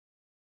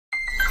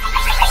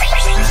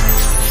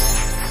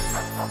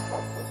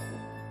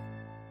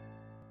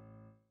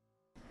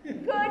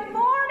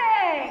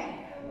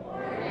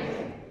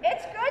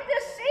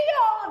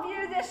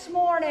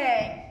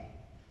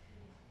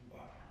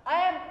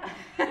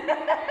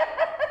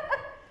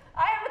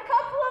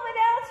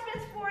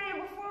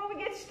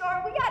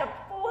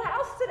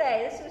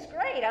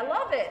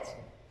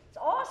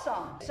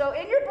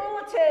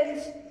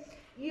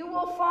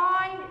will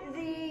find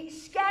the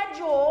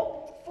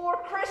schedule for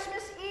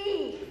Christmas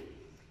Eve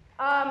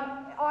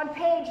on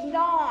page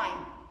 9.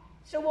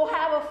 So we'll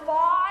have a 5,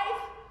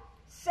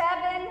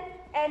 7,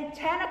 and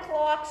 10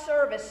 o'clock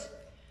service.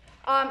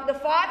 The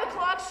 5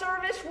 o'clock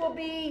service will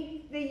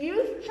be the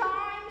youth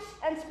chimes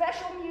and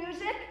special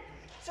music.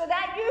 So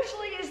that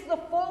usually is the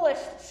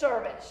fullest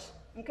service.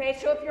 Okay,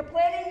 so if you're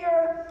planning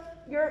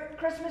your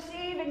Christmas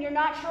Eve and you're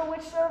not sure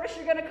which service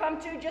you're going to come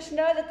to, just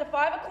know that the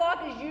 5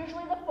 o'clock is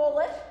usually the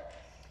fullest.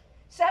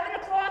 7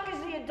 o'clock is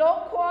the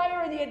adult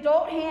choir and the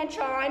adult hand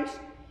chimes.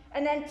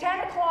 And then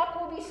 10 o'clock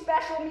will be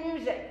special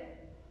music.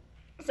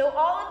 So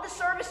all of the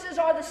services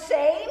are the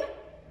same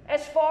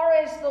as far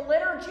as the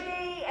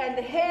liturgy and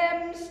the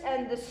hymns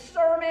and the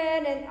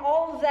sermon and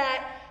all of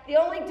that. The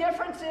only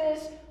difference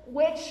is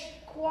which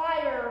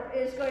choir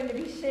is going to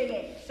be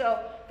singing. So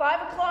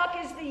 5 o'clock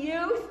is the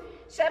youth,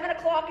 7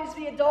 o'clock is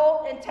the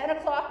adult, and 10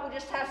 o'clock we'll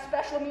just have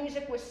special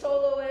music with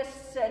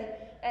soloists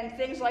and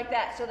things like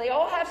that. So they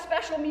all have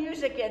special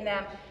music in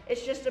them.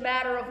 It's just a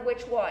matter of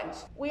which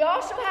ones. We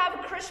also have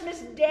a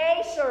Christmas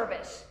Day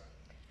service.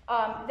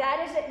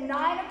 That is at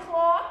 9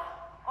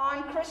 o'clock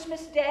on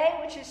Christmas Day,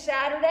 which is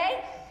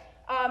Saturday.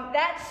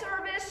 That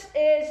service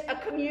is a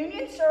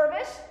communion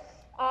service.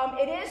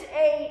 It is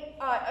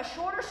a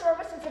shorter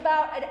service. It's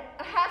about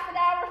a half an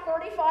hour,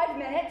 35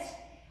 minutes.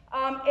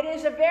 It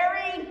is a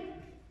very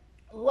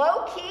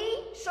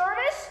low-key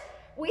service.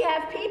 We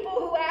have people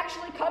who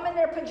actually come in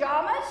their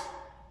pajamas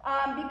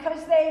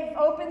because they've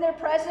opened their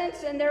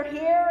presents and they're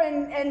here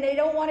and they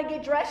don't want to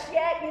get dressed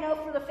yet,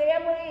 for the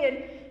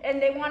family and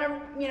they want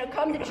to,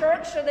 come to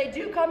church. So they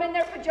do come in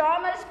their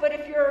pajamas. But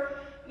if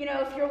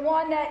you're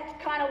one that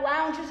kind of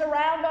lounges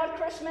around on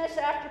Christmas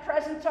after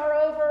presents are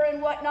over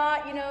and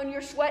whatnot, in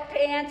your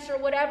sweatpants or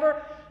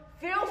whatever,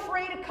 feel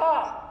free to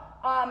come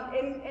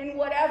in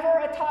whatever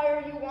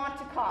attire you want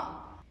to come.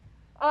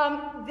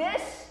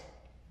 This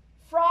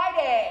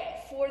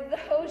Friday, for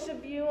those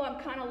of you, I'm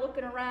kind of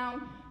looking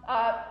around,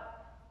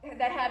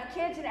 that have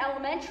kids in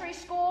elementary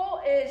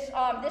school, is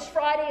this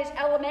Friday is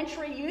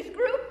elementary youth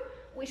group.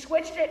 We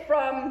switched it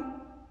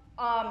from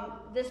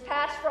this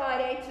past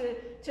Friday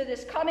to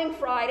this coming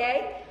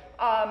Friday.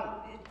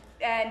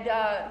 And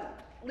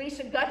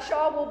Lisa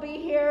Gutshaw will be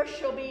here.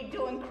 She'll be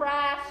doing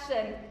crafts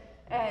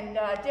and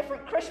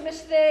different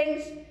Christmas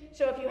things.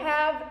 So if you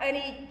have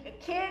any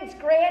kids,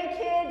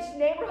 grandkids,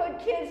 neighborhood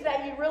kids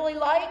that you really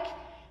like,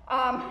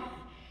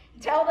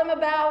 tell them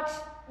about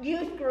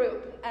youth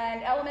group.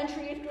 And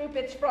elementary youth group,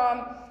 it's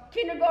from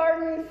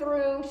kindergarten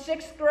through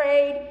 6th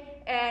grade.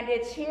 And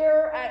it's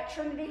here at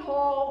Trinity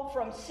Hall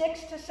from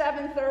 6 to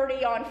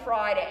 7:30 on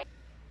Friday.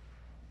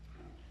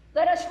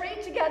 Let us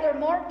read together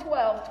Mark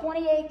 12,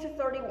 28 to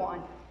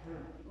 31.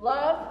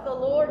 Love the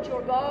Lord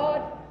your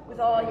God with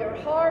all your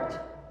heart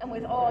and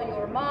with all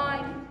your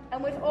mind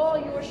and with all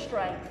your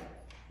strength.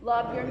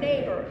 Love your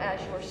neighbor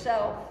as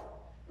yourself.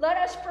 Let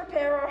us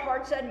prepare our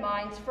hearts and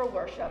minds for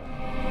worship.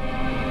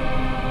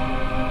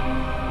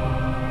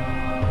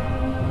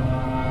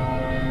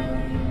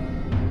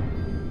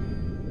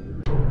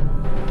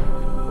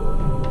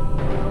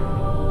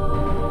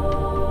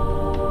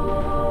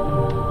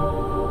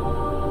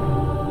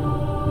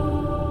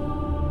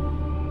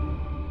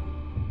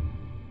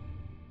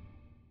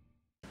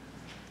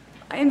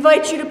 I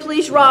invite you to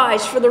please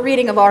rise for the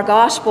reading of our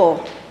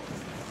gospel.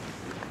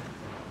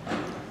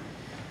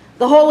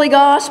 The Holy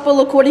Gospel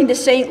according to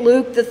St.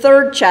 Luke, the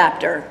 3rd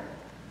chapter.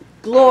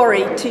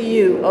 Glory to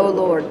you, O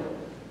Lord.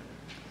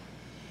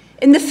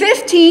 In the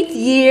 15th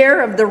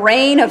year of the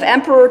reign of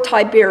Emperor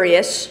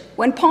Tiberius,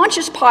 when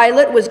Pontius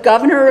Pilate was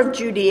governor of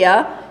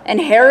Judea,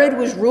 and Herod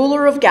was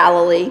ruler of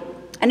Galilee,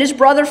 and his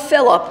brother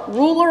Philip,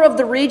 ruler of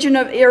the region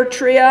of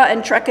Eritrea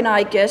and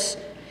Trachonitis,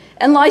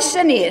 and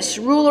Licinius,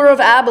 ruler of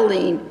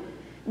Abilene,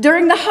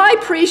 during the high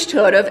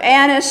priesthood of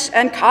Annas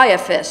and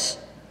Caiaphas,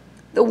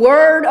 the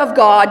word of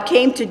God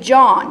came to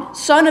John,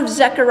 son of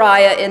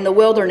Zechariah, in the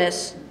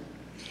wilderness.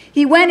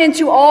 He went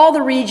into all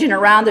the region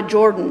around the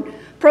Jordan,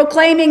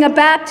 proclaiming a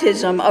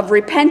baptism of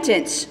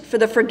repentance for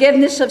the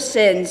forgiveness of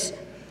sins,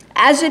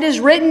 as it is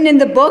written in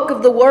the book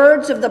of the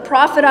words of the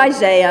prophet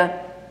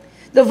Isaiah,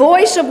 the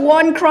voice of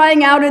one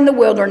crying out in the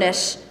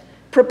wilderness,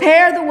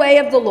 prepare the way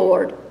of the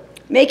Lord,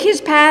 make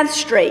his paths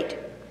straight.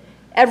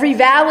 Every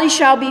valley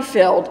shall be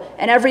filled,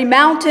 and every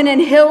mountain and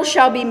hill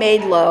shall be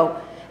made low,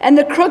 and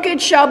the crooked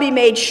shall be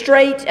made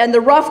straight, and the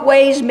rough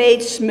ways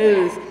made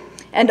smooth,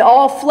 and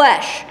all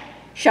flesh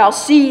shall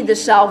see the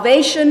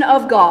salvation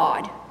of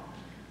God.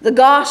 The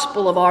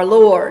gospel of our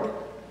Lord.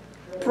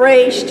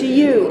 Praise to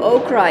you, O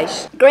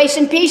Christ. Grace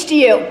and peace to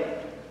you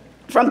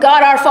from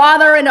God our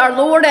Father and our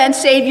Lord and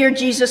Savior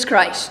Jesus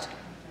Christ.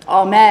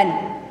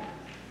 Amen.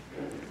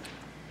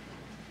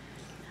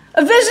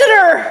 A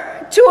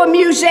visitor to a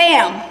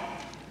museum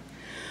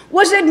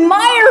was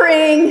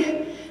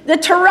admiring the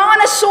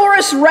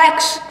Tyrannosaurus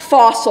Rex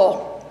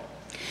fossil.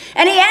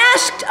 And he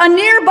asked a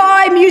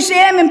nearby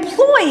museum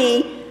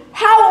employee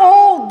how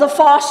old the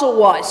fossil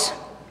was.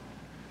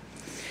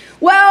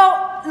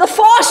 Well, the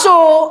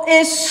fossil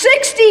is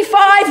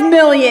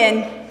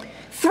 65,000,000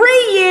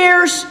 3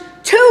 years,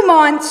 2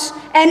 months,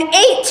 and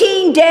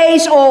 18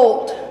 days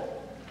old.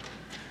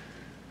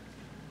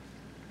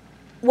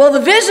 Well,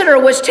 the visitor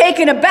was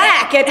taken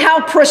aback at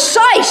how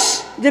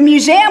precise the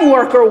museum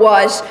worker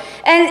was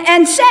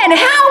and said,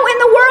 "How in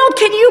the world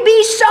can you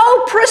be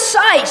so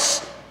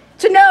precise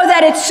to know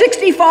that it's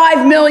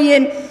 65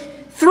 million,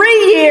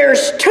 3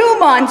 years, 2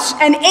 months,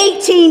 and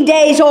 18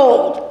 days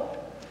old?"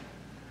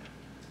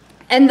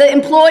 And the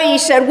employee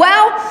said,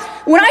 "Well,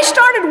 when I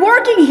started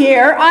working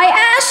here, I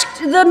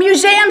asked the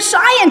museum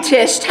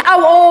scientist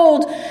how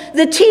old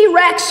the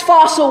T-Rex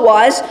fossil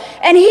was,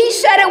 and he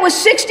said it was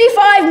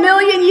 65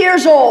 million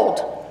years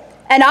old.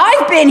 And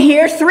I've been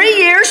here 3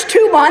 years,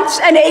 2 months,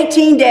 and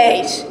 18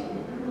 days.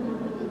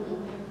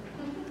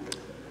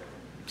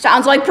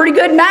 Sounds like pretty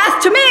good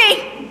math to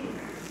me.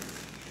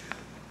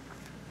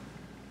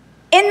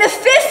 In the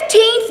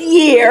 15th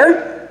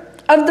year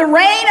of the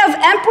reign of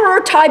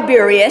Emperor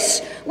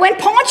Tiberius, when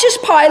Pontius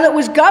Pilate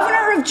was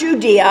governor of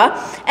Judea,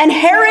 and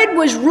Herod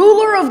was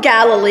ruler of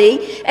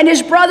Galilee, and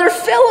his brother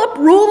Philip,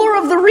 ruler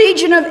of the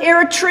region of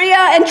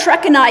Eritrea and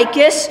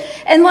Trachonitis,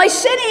 and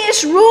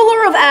Licinius,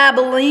 ruler of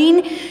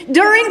Abilene,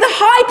 during the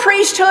high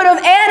priesthood of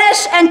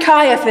Annas and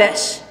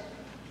Caiaphas.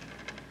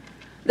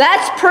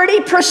 That's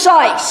pretty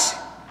precise.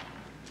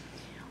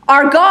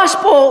 Our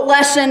gospel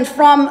lesson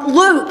from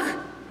Luke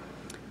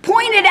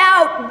pointed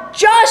out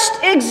just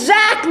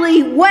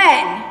exactly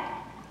when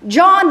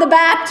John the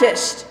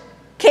Baptist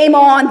came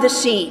on the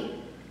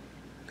scene.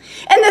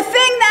 And the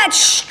thing that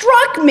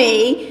struck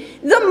me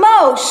the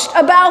most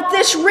about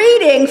this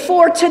reading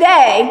for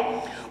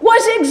today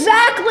was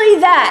exactly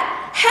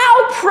that,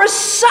 how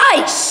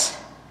precise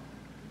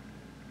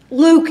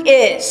Luke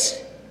is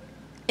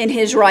in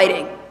his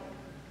writing.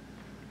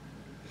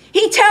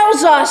 He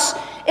tells us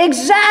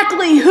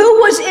exactly who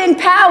was in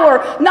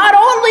power, not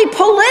only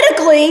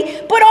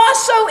politically, but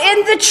also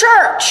in the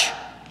church.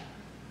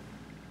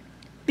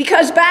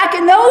 Because back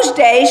in those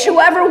days,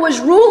 whoever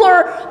was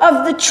ruler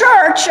of the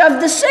church,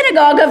 of the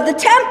synagogue, of the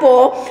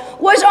temple,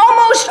 was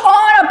almost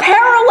on a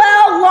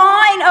parallel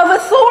line of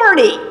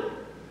authority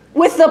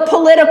with the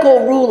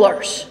political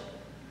rulers.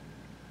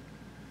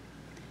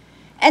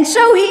 And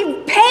so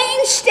he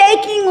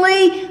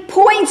painstakingly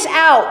points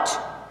out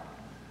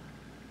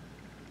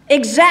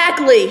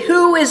exactly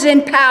who is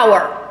in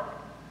power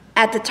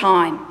at the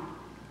time.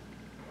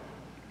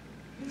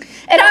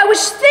 And I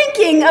was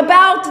thinking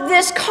about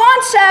this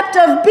concept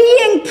of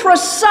being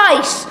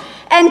precise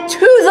and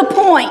to the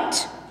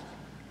point.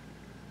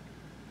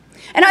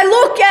 And I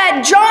look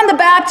at John the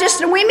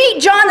Baptist, and we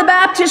meet John the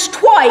Baptist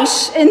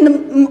twice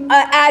in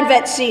the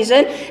Advent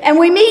season, and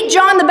we meet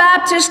John the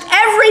Baptist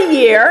every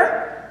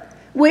year.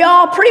 We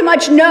all pretty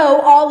much know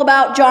all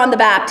about John the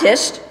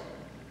Baptist.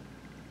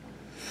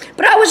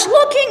 But I was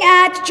looking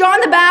at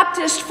John the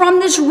Baptist from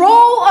this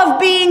role of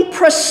being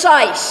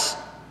precise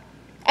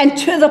and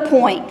to the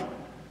point.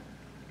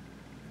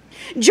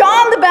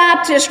 John the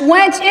Baptist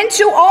went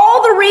into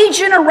all the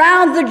region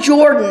around the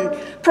Jordan,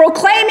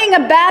 proclaiming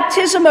a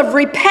baptism of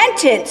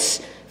repentance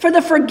for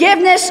the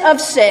forgiveness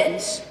of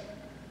sins.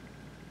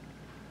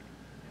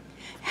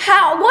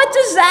 What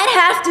does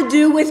that have to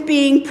do with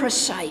being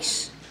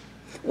precise?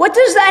 What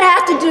does that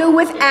have to do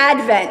with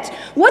Advent?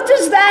 What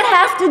does that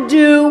have to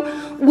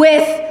do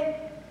with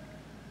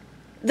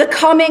the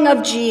coming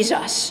of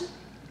Jesus?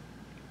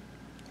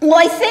 Well,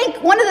 I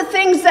think one of the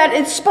things that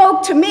it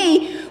spoke to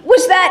me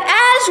was that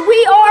as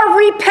we are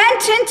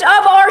repentant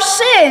of our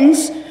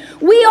sins,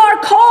 we are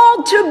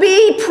called to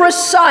be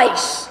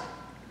precise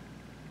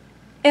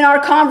in our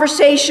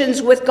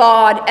conversations with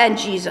God and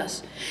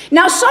Jesus.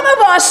 Now, some of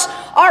us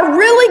are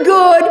really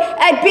good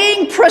at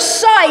being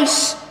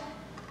precise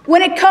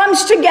when it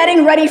comes to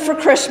getting ready for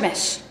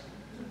Christmas.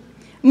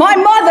 My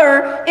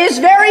mother is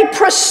very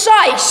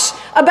precise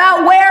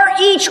about where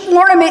each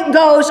ornament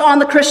goes on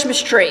the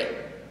Christmas tree.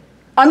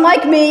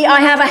 Unlike me, I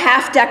have a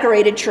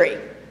half-decorated tree.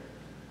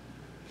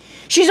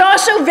 She's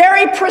also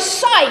very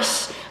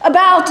precise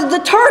about the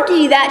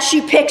turkey that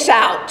she picks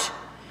out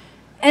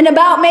and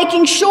about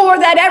making sure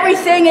that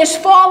everything is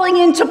falling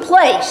into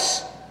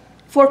place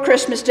for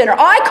Christmas dinner.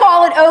 I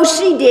call it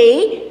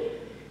OCD.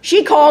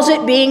 She calls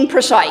it being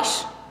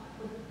precise.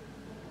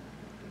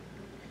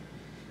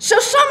 So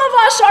some of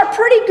us are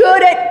pretty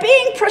good at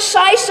being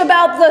precise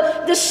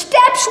about the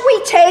steps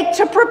we take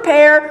to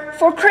prepare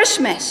for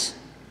Christmas.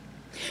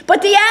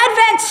 But the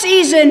Advent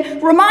season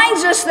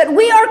reminds us that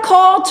we are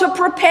called to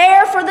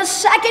prepare for the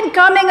second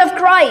coming of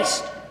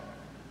Christ.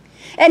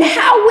 And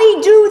how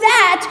we do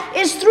that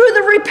is through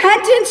the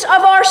repentance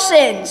of our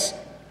sins.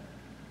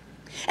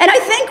 And I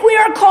think we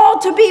are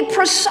called to be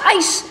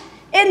precise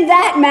in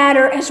that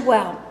matter as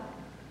well.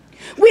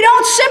 We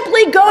don't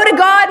simply go to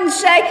God and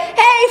say,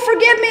 "Hey,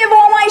 forgive me of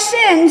all my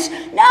sins."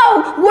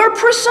 No, we're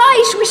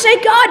precise. We say,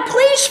 "God,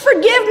 please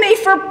forgive me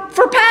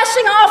for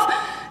passing off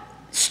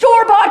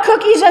store-bought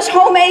cookies as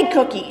homemade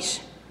cookies."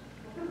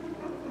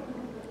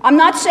 I'm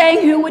not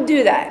saying who would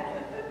do that.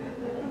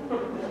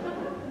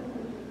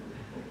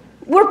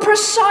 We're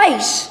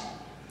precise.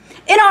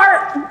 In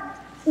our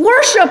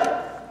worship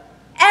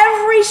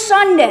every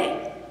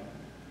Sunday,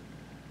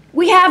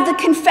 We have the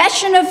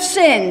confession of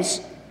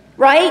sins,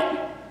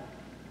 right?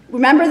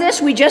 Remember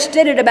this? We just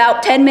did it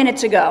about 10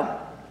 minutes ago.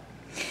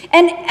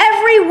 And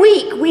every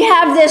week we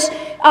have this,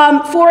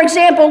 for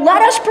example,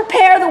 let us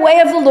prepare the way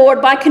of the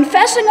Lord by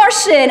confessing our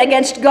sin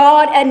against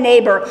God and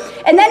neighbor.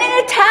 And then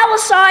in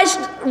italicized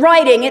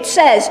writing it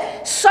says,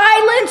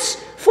 silence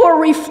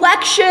for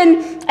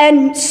reflection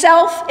and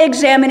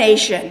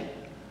self-examination.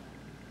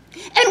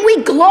 And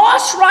we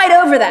gloss right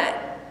over that.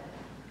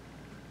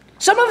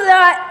 Some of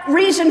that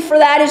reason for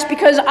that is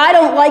because I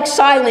don't like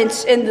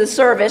silence in the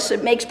service.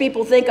 It makes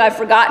people think I've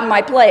forgotten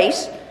my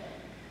place.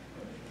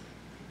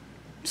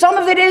 Some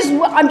of it is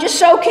I'm just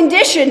so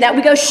conditioned that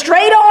we go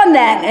straight on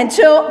then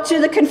until to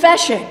the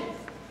confession.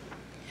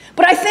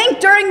 But I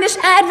think during this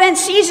Advent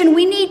season,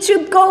 we need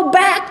to go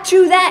back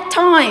to that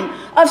time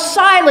of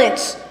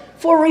silence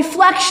for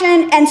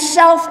reflection and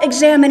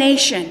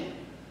self-examination.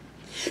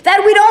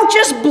 That we don't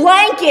just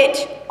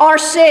blanket our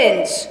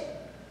sins,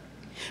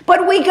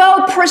 but we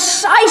go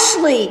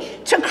precisely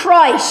to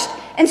Christ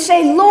and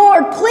say,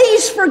 Lord,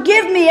 please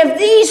forgive me of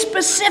these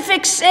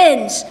specific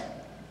sins.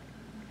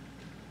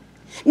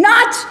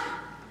 Not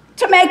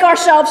to make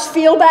ourselves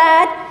feel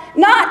bad,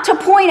 not to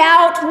point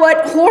out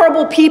what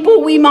horrible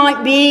people we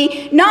might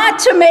be, not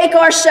to make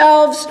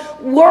ourselves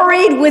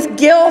worried with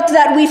guilt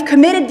that we've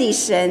committed these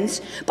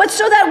sins, but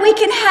so that we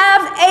can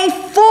have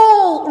a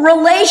full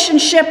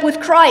relationship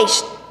with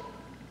Christ.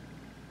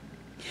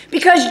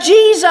 Because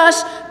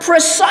Jesus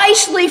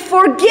precisely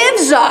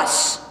forgives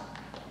us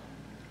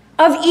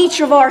of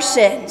each of our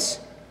sins.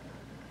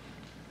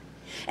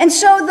 And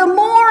so the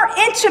more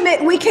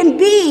intimate we can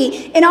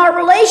be in our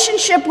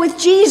relationship with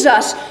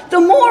Jesus, the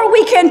more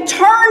we can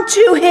turn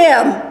to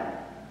him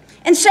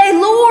and say,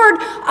 Lord,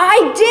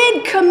 I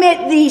did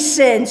commit these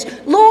sins.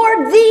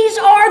 Lord, these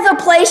are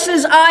the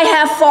places I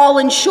have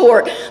fallen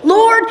short.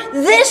 Lord,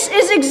 this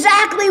is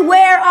exactly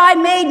where I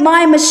made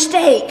my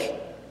mistake.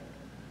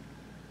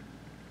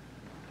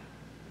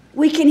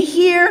 We can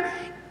hear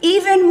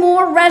even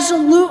more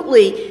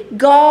resolutely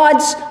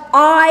God's,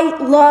 I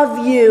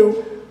love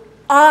you.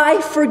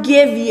 I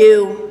forgive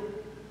you.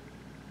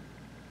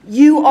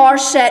 You are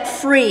set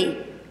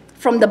free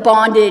from the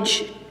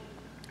bondage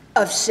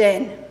of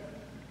sin.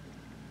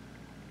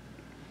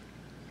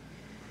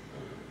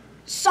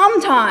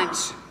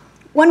 Sometimes,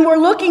 when we're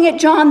looking at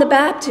John the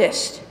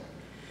Baptist,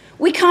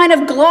 we kind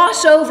of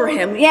gloss over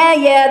him.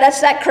 Yeah,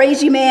 that's that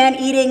crazy man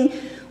eating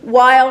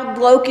wild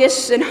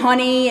locusts and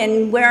honey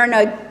and wearing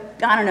a,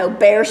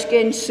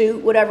 bearskin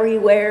suit, whatever he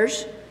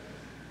wears.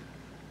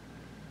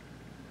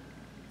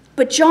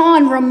 But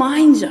John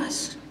reminds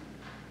us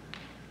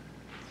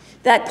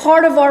that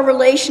part of our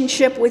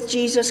relationship with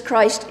Jesus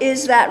Christ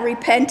is that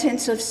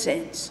repentance of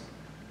sins.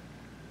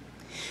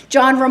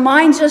 John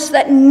reminds us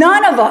that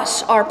none of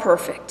us are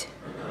perfect.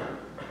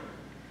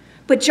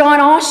 But John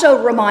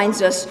also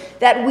reminds us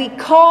that we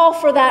call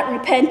for that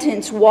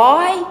repentance.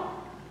 Why?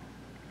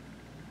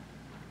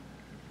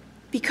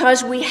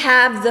 Because we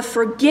have the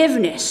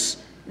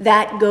forgiveness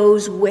that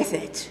goes with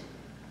it.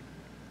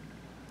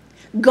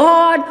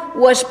 God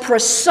was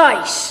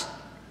precise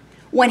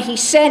when he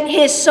sent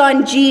his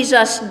son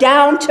Jesus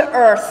down to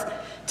earth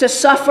to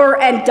suffer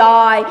and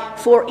die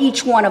for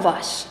each one of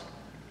us.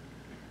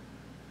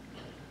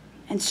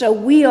 And so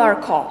we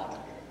are called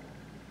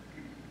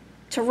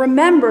to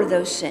remember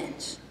those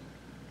sins.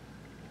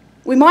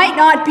 We might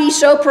not be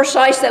so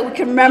precise that we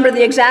can remember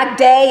the exact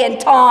day and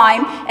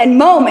time and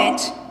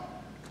moment,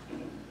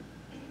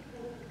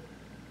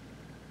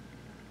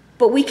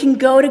 but we can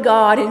go to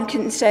God and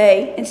can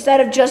say, instead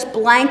of just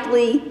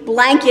blankly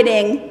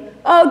blanketing,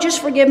 oh,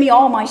 just forgive me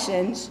all my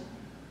sins,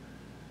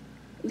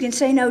 we can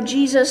say, no,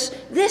 Jesus,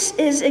 this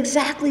is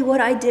exactly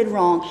what I did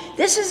wrong.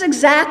 This is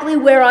exactly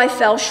where I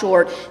fell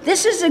short.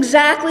 This is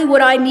exactly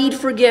what I need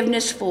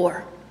forgiveness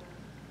for.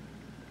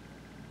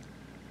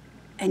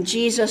 And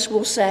Jesus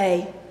will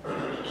say,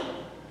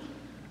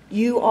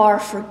 you are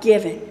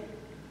forgiven.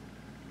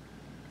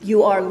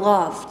 You are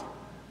loved.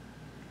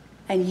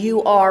 And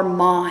you are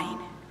mine.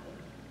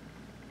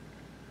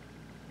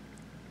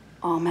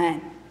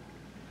 Amen.